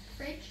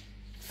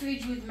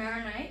Fridge with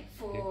marinade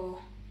for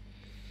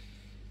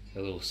a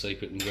little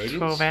secret ingredient.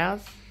 12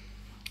 hours.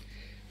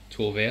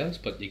 12 hours,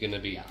 but you're going to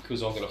be,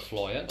 because I'm going to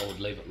fly out, I would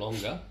leave it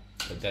longer.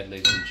 But Dad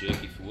needs some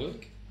jerky for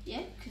work.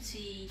 yeah, because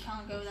he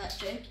can't go without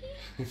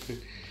jerky.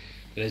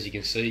 But as you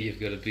can see, you've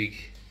got a big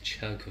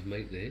chunk of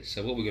meat there.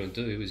 So what we're going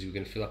to do is we're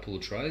going to fill up all the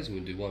trays and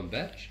we'll do one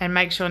batch. And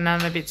make sure none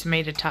of the bits of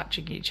meat are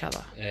touching each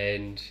other.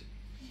 And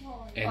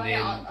then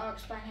I'll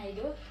explain how you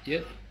do it.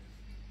 yep,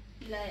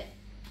 You lay it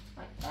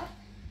like that,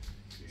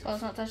 so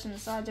it's not touching the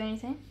sides or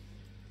anything.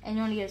 And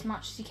you want to get as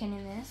much as you can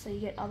in there, so you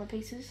get other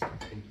pieces.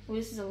 Well,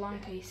 this is a long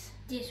piece.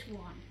 This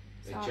one.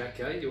 and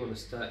Jackie, you want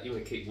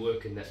to keep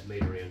working that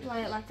meat around.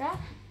 Lay it like that.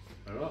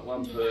 Alright,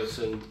 one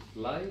person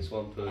lays,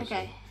 one person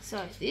Okay,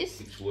 so this.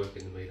 keeps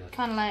working the meat up.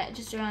 Kind of lay it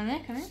just around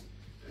there, come in.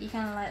 You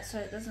kind of lay it so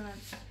it doesn't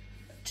have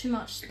too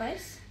much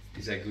space.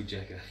 Is that good,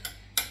 Jackie?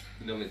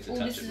 You're not meant to Oh,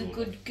 touch this it is a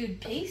more. good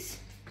piece.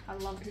 I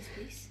love this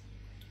piece.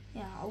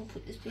 Yeah, I'll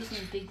put this piece in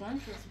a big one,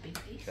 so it's a big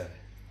piece. Okay.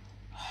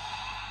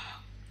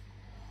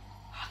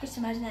 I can just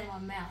imagine that in my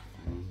mouth.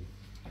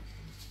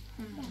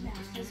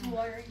 Just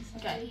watering.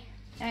 Okay,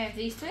 now you have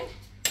these two.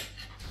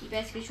 You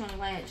basically just want to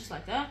lay it just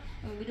like that.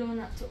 And we'll be doing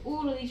that to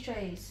all of these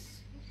trays.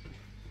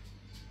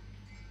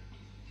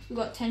 We've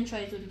got 10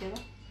 trays altogether.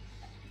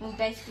 And we'll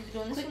basically be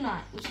doing this all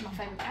night, which is my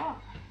favourite part.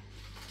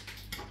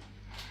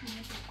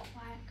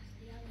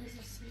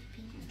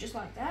 Just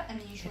like that, and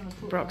then you just want to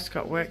put Brock's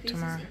got all work these pieces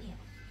tomorrow. in here.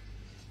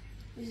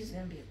 This is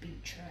going to be a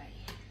big tray.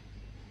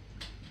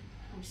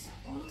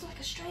 Oh, it looks like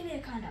Australia,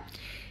 kind of.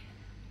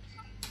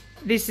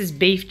 This is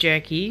beef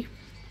jerky,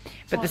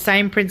 but the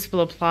same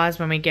principle applies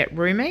when we get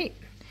roux meat.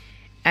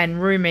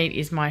 And roux meat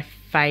is my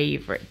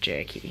favourite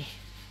jerky.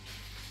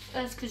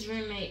 That's because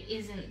roux meat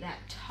isn't that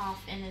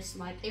tough, and it's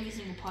like every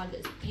single part of it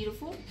is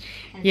beautiful,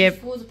 and it Yep.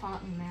 just falls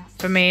apart in your mouth.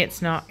 For me,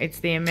 it's not. It's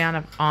the amount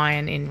of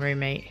iron in roux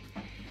meat.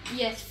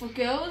 Yes, for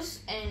girls,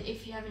 and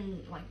if you're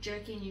having like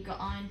jerky and you've got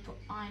iron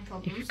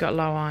problems, If you've got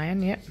low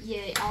iron, yep.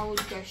 yeah, I would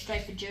go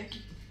straight for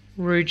jerky.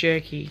 Roux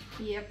jerky.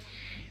 Yep.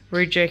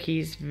 Roux jerky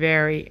is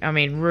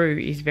roux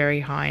is very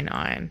high in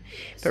iron.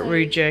 But So-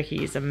 roux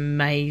jerky is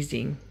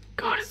amazing.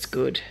 God, it's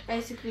good.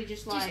 Basically,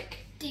 just like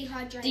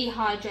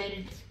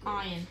dehydrated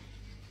iron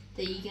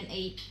that you can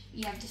eat.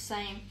 You have the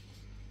same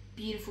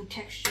beautiful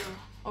texture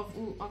of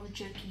the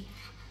jerky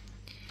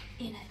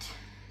in it.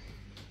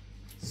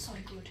 So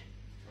good.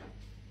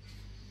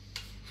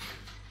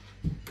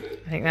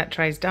 I think that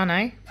tray's done,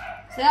 eh?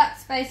 So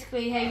that's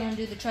basically how you want to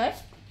do the tray.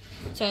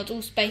 So it's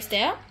all spaced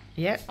out.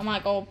 Yep. I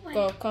might go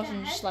across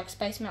and just like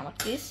space them out like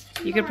this.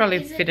 You could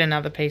probably fit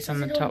another piece on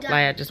the top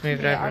layer. Just move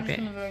it over a I'm just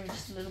bit. gonna go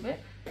just a little bit.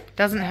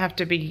 Doesn't have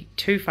to be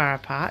too far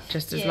apart,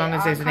 just as Yeah, long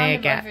as there's an I'm air kind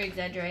of gap. over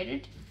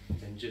exaggerated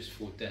And just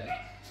for Dad,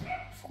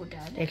 for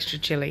Dad, Extra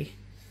chilli.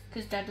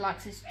 because Dad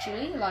likes his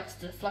chili. He likes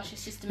to flush his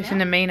system Listen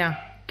out. to Mina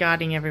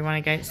guarding everyone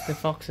against the and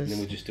then foxes.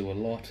 we'll just do a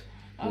lot.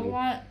 A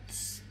light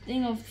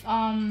thing of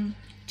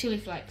chili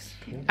flakes.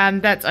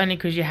 That's only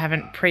because you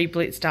haven't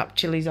pre-blitzed up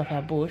chilies off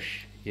our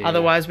bush. Yeah.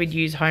 Otherwise, we'd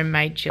use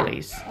homemade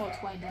chilies. Oh,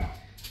 it's way better.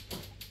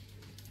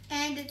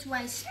 And it's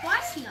way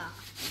spicier.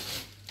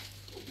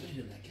 Where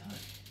did they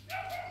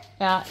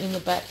go? Out in the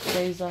back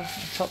freezer,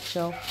 top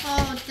shelf,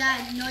 Oh,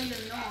 Dad, no, you're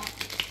not.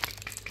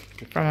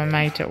 from a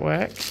mate at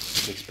work.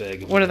 Mixed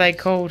bag of What are they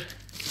called?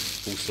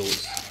 all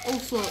sorts. All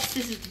sorts.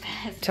 This is the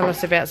best. Tell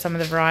us about some of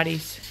the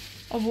varieties.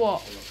 Of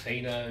what?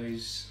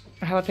 Jalapenos.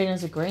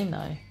 Jalapenos are green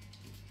though.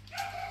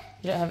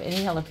 You don't have any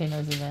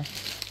jalapenos in there.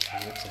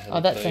 That's a Oh,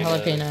 that's a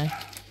jalapeno.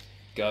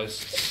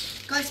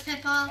 Ghosts. Ghost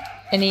pepper.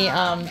 Any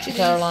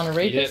Carolina Yep,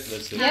 Reapers?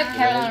 that's it. Yep,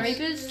 Carolina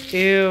Reapers.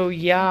 Ew,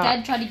 yeah.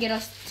 Dad tried to get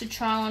us to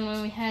try one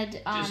when we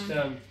had Just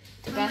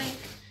tobacco.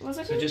 What's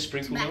it so called? just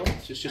sprinkle them on.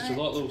 Just a light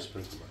little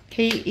sprinkle.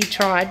 He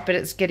tried, but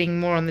it's getting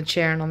more on the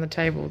chair and on the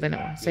table than it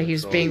was. So he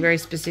was being very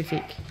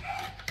specific.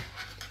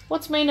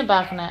 What's Mina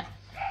barking at?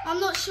 I'm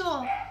not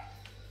sure.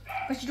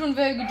 But she's doing a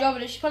very good job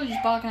at it. She's probably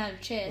just barking out of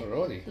a chair.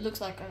 Alrighty. It looks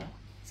like a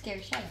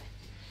scary shadow.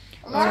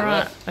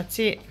 Alright, that's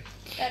it.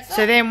 That's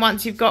So it. then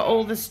once you've got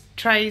all the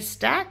trays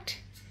stacked,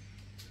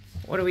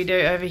 what do we do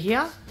over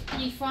here?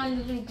 You find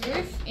the little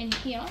groove in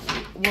here.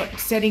 What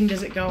setting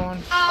does it go on?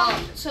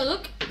 So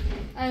look.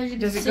 As you can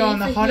Does it see go on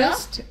the for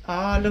hottest?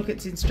 Oh, look,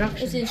 it's Here,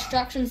 instructions. it's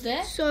instructions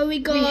there. So we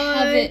go We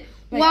have it.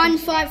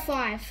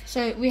 155.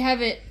 So we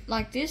have it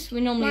like this.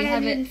 We normally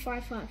have it.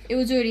 155. It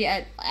was already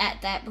at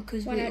that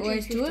because we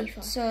always do it.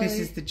 155. So This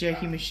is the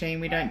jerky machine.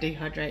 We don't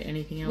dehydrate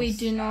anything else. we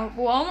do not.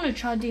 Well, I want to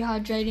try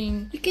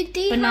dehydrating You could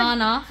dehydrate.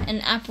 banana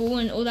and apple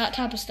and all that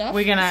type of stuff.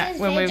 We're gonna says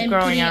when veg we're and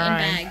growing putting it our in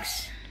own.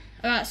 bags.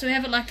 Alright, so we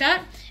have it like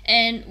that,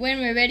 and when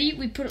we're ready,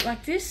 we put it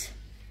like this.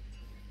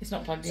 It's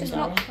not plugged in, It's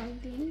darling. not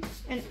plugged in.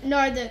 And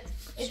no, the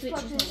switch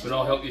is But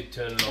I'll help you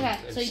turn it on. Okay,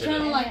 and so you set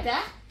turn it. it like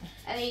that,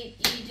 and then you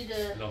do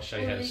the And I'll show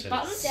you how to set it.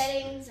 buttons,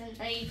 settings and and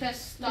then you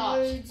press start.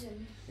 modes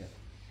and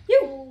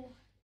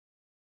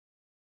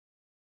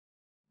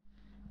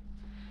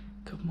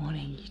Good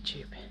morning,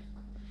 YouTube.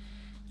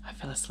 I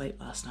fell asleep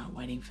last night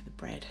waiting for the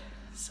bread,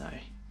 so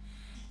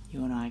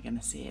you and I are going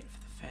to see it for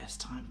the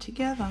first time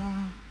together.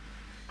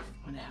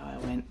 Wonder how I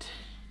went.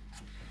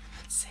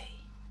 Let's see.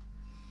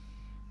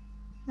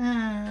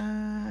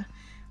 I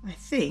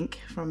think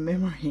from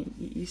memory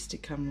it used to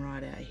come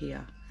right out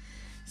here,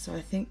 so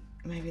I think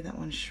maybe that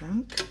one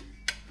shrunk.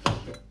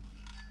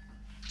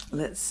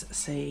 Let's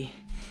see.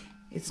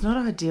 It's not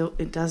ideal.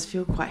 It does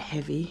feel quite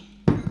heavy.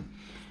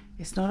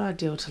 It's not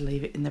ideal to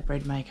leave it in the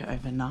bread maker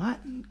overnight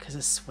because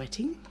of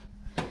sweating.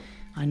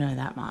 I know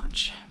that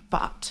much,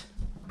 but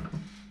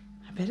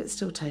I bet it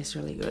still tastes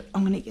really good.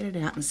 I'm going to get it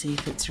out and see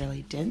if it's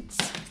really dense.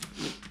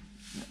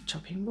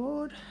 Chopping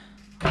board.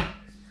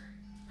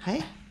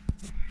 Hey?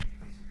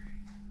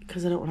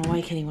 Because I don't want to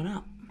wake anyone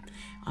up.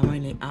 I'm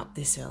only up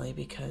this early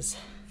because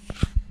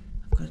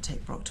I've got to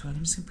take Brock to it.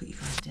 I'm just going to put you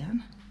guys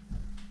down.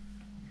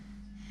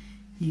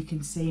 You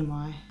can see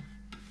my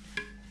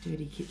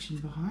dirty kitchen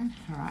behind.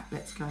 All right,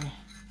 let's go.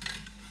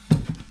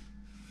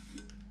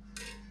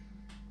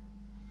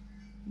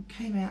 It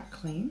came out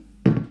clean.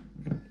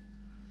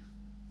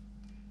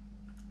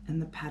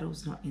 And the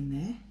paddle's not in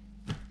there.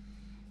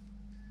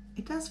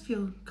 It does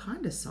feel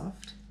kind of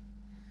soft.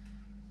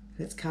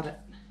 Let's cut it.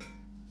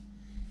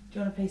 Do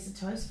you want a piece of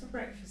toast for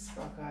breakfast,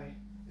 Rocco? Oh,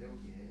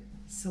 yeah.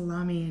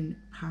 Salami and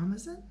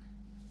parmesan?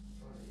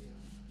 Oh,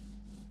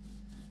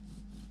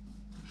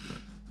 yeah.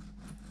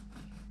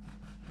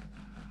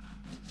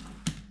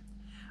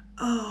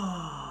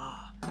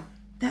 Oh,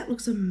 that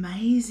looks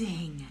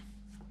amazing.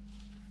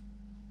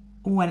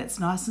 Oh, and it's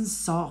nice and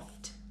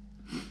soft.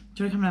 Do you want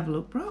to come and have a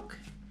look, Brock?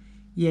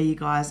 Yeah, you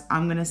guys,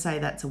 I'm going to say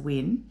that's a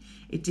win.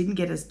 It didn't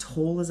get as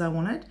tall as I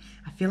wanted.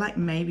 I feel like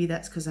maybe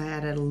that's because I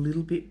added a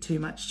little bit too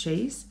much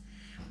cheese.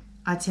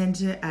 I tend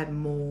to add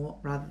more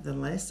rather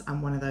than less.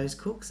 I'm one of those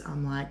cooks.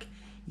 I'm like,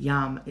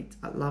 yum,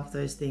 I love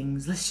those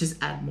things. Let's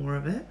just add more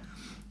of it.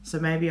 So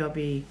maybe I'll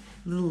be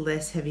a little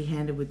less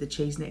heavy-handed with the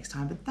cheese next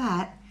time. But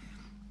that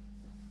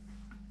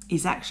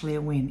is actually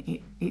a win.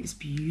 It's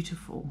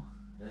beautiful.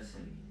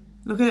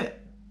 Look at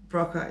it,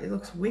 Brocco. It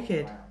looks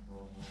wicked.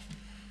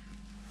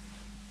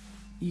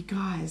 You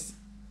guys,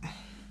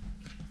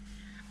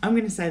 I'm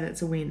going to say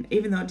that's a win.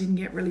 Even though it didn't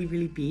get really,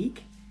 really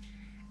big,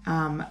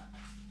 I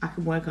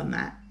can work on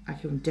that. I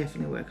can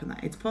definitely work on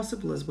that. It's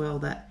possible as well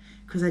that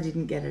because I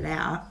didn't get it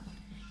out,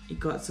 it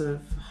got sort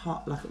of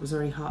hot, like it was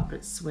already hot, but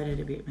it sweated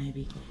a bit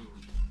maybe.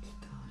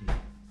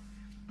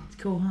 It's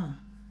cool, huh?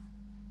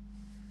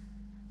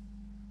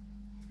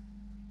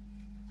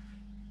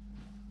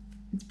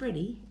 It's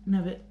bready.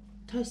 No, but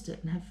toast it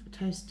and have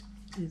toast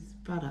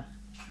with butter.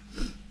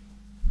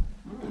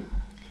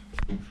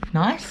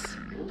 Nice.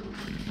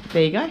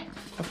 There you go.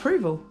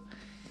 Approval.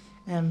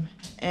 And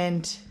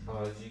Oh,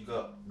 have you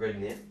got bread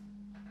in there?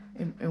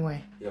 in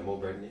where? You got more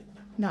bread in there?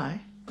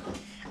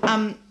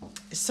 No.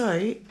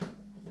 So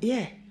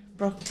yeah,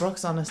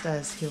 Brock's honest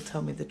as he'll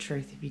tell me the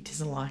truth. If he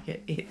doesn't like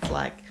it, it's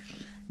like,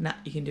 nah,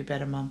 you can do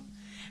better, Mum.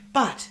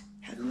 But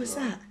how good was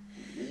that?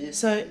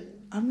 So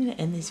I'm gonna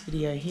end this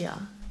video here.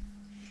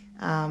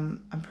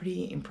 I'm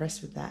pretty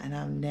impressed with that, and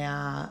I'm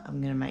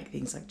gonna make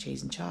things like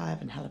cheese and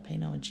chive and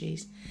jalapeno and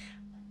cheese.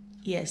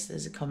 Yes,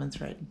 there's a common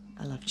thread.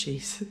 I love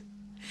cheese.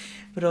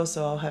 But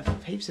also I'll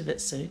have heaps of it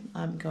soon.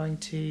 I'm going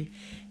to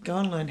go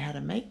and learn how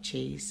to make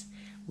cheese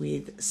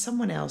with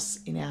someone else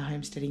in our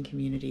homesteading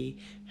community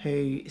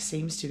who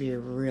seems to be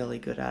really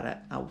good at it.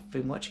 I've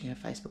been watching her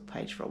Facebook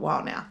page for a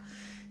while now,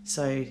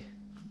 so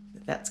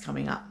that's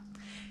coming up.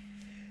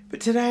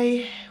 But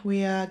today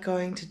we are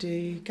going to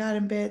do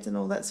garden beds and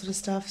all that sort of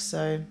stuff,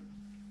 so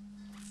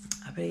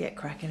I better get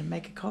cracking and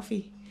make a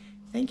coffee.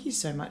 Thank you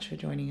so much for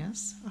joining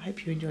us. I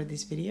hope you enjoyed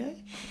this video,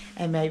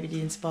 and maybe it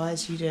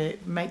inspires you to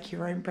make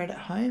your own bread at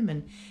home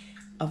and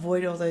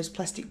avoid all those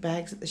plastic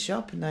bags at the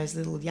shop and those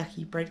little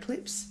yucky bread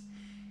clips.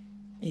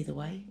 Either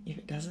way, if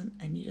it doesn't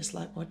and you just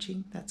like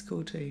watching, that's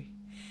cool too.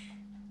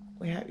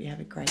 We hope you have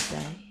a great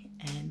day,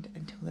 and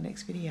until the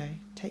next video,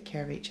 take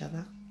care of each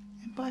other,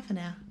 and bye for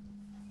now.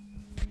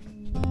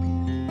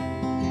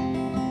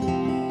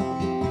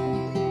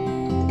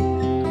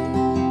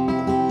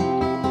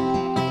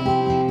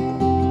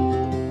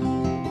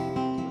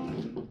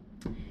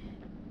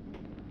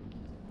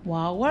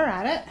 While we're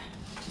at it,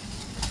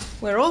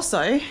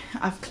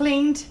 I've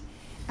cleaned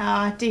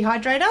our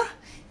dehydrator,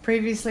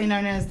 previously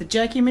known as the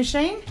Jerky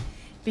machine,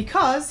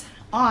 because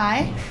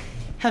I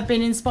have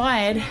been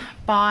inspired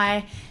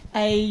by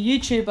a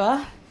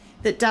YouTuber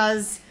that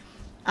does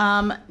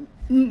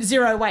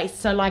zero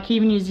waste. So like he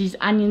even uses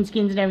onion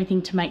skins and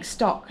everything to make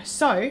stock.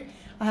 So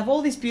I have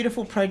all this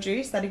beautiful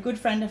produce that a good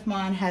friend of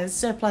mine has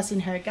surplus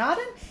in her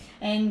garden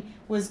and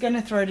was going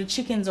to throw to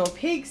chickens or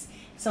pigs.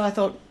 So I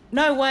thought,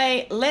 no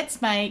way,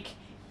 let's make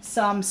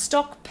some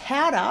stock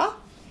powder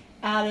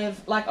out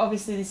of, like,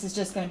 obviously this is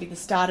just going to be the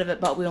start of it,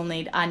 but we'll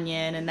need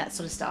onion and that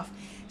sort of stuff.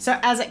 So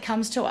as it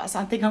comes to us,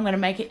 I think I'm going to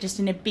make it just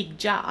in a big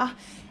jar,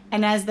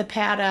 and as the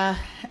powder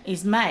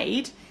is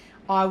made,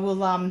 I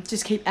will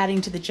just keep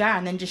adding to the jar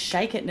and then just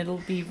shake it and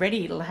it'll be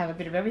ready. It'll have a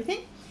bit of everything.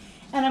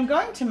 And I'm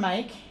going to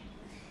make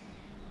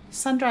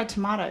sun-dried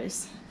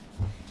tomatoes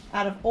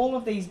out of all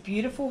of these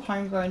beautiful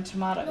homegrown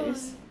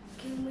tomatoes.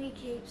 Can we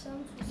keep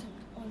some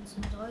on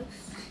some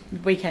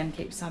toast? We can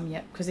keep some,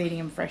 yep, because eating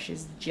them fresh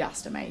is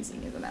just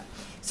amazing, isn't it?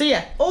 So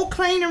yeah, all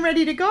clean and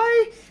ready to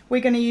go.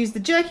 We're going to use the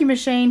jerky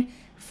machine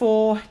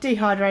for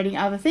dehydrating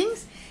other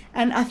things.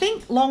 And I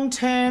think long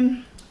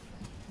term,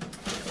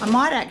 I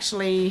might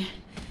actually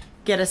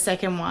get a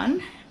second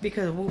one,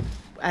 because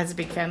as a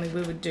big family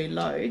we would do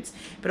loads,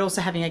 but also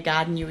having a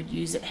garden you would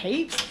use it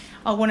heaps.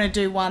 I want to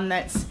do one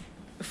that's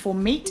for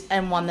meat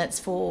and one that's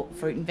for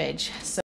fruit and veg. So